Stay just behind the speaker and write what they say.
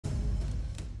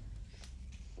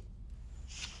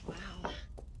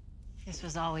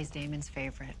This was always Damon's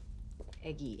favorite.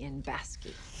 Eggy in Basque.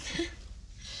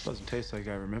 Doesn't taste like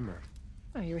I remember.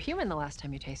 Oh, you were human the last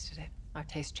time you tasted it. Our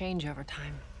tastes change over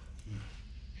time.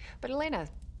 But Elena,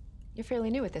 you're fairly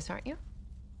new at this, aren't you?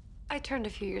 I turned a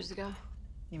few years ago.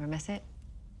 You ever miss it?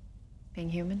 Being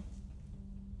human?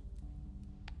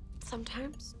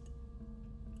 Sometimes.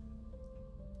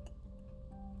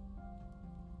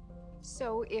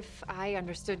 So, if I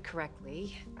understood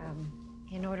correctly,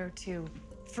 in order to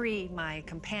free my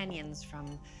companions from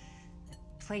the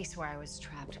place where I was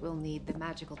trapped, we'll need the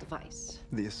magical device.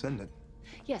 The Ascendant.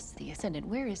 Yes, the Ascendant.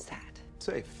 Where is that?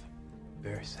 Safe.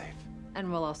 Very safe.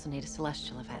 And we'll also need a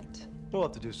celestial event. We'll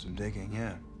have to do some digging,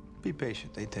 yeah. Be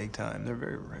patient. They take time. They're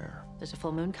very rare. There's a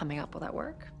full moon coming up. Will that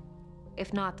work?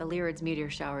 If not, the Lyrid's meteor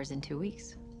shower's in 2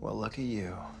 weeks. Well, lucky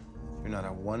you. You're not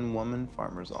a one-woman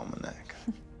farmer's almanac.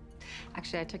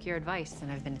 Actually, I took your advice,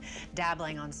 and I've been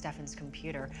dabbling on Stefan's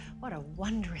computer. What a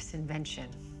wondrous invention.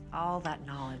 All that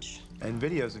knowledge. And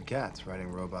videos of cats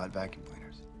riding robot vacuum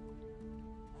cleaners.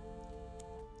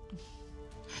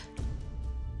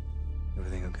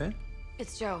 Everything okay?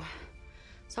 It's Joe.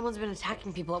 Someone's been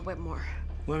attacking people at Whitmore.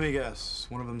 Let me guess.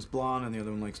 One of them's blonde and the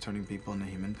other one likes turning people into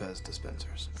human Pez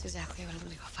dispensers. That's exactly what I'm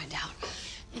gonna go find out.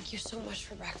 Thank you so much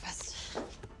for breakfast.